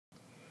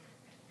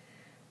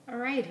All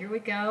right, here we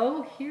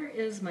go. Here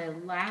is my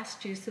last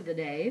juice of the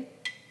day.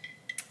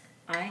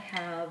 I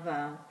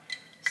have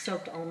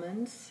soaked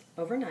almonds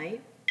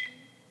overnight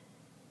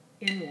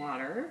in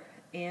water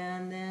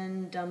and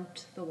then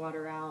dumped the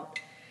water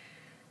out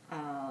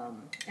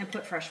and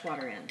put fresh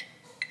water in.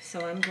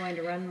 So I'm going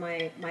to run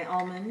my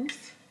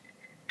almonds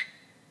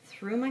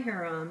through my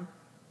Hurom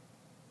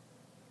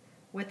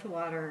with the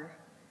water,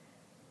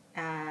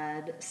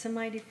 add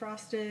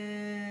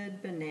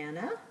semi-defrosted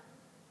banana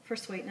for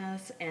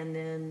sweetness, and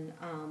then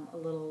a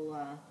little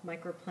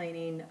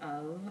microplaning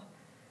of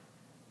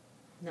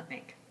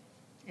nutmeg.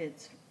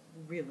 It's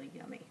really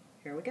yummy.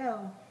 Here we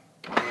go.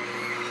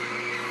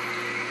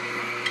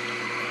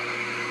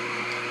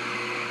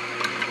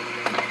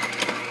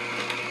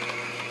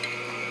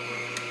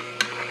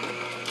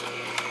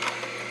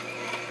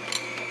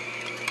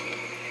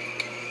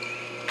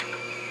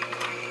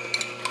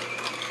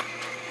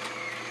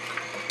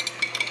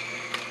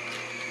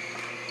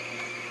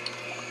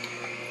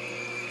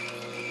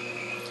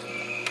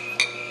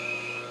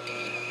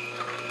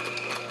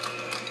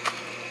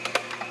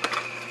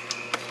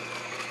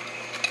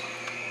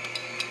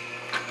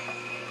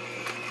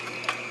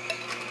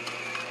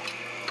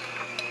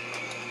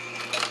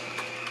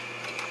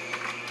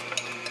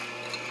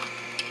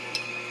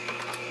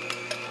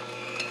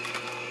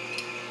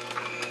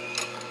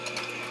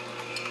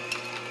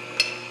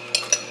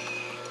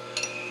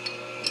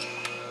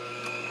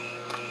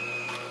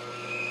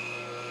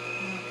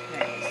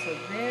 So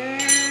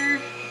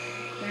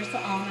there's the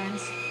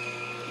almonds,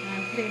 and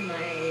I'm putting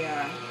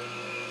my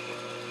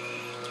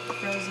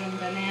frozen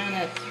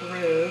banana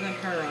through the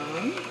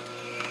Hurom.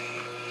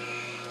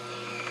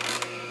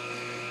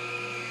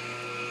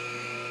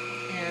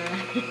 And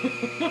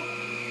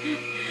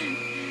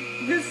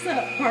this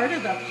part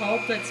of the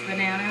pulp that's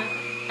banana,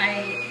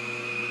 I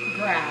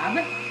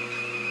grab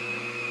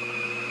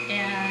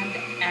and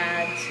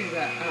add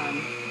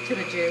to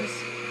the juice,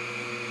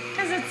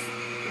 because it's,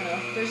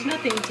 there's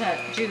nothing to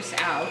juice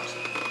out.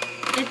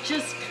 It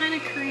just kind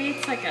of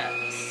creates like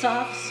a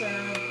soft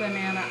serve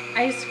banana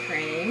ice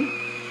cream.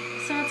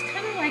 So it's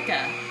kind of like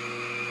a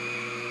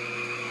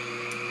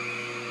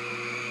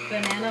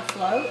banana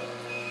float.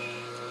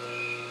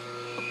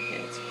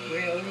 It's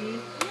really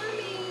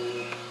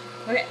yummy.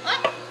 Okay,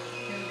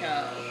 here we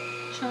go.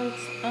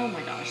 Chunks. Oh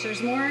my gosh,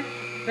 there's more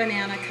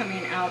banana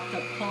coming out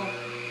the pulp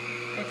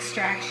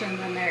extraction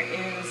than there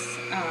is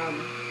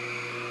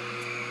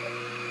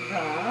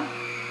the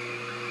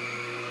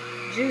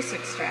juice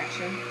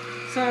extraction.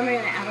 So I'm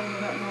going to add a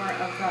little bit more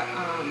of the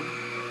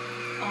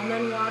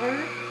almond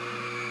water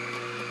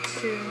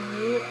to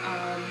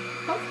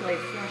hopefully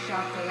flush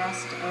out the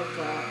rest of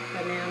the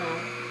banana,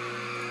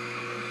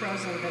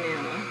 frozen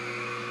banana,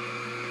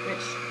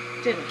 which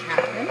didn't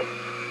happen.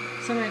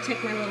 So I'm going to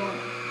take my little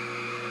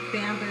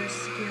bamboo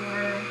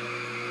skewer,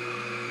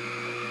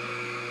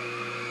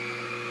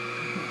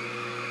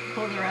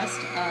 pull the rest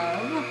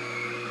of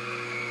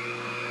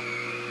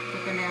the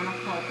banana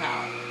pulp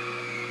out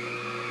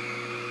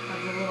of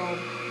the little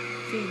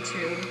feed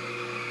tube.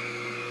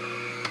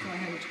 Go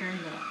ahead and turn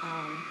the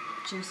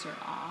juicer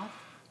off.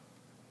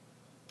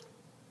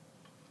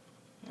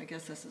 I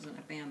guess this isn't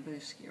a bamboo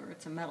skewer,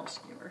 it's a metal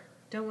skewer.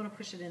 Don't want to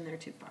push it in there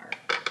too far.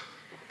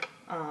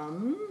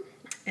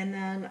 And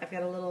then I've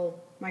got a little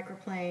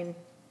microplane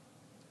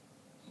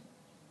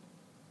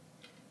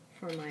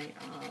for my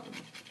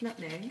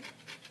nutmeg.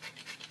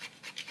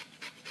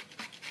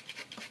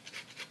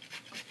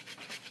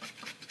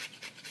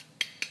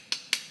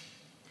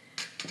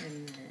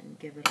 And then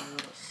give it a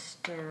little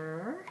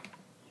stir.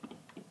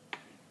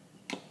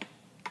 I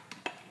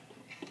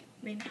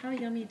mean, how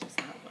yummy does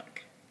that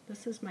look?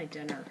 This is my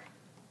dinner.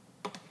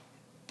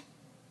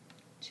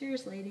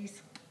 Cheers,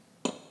 ladies.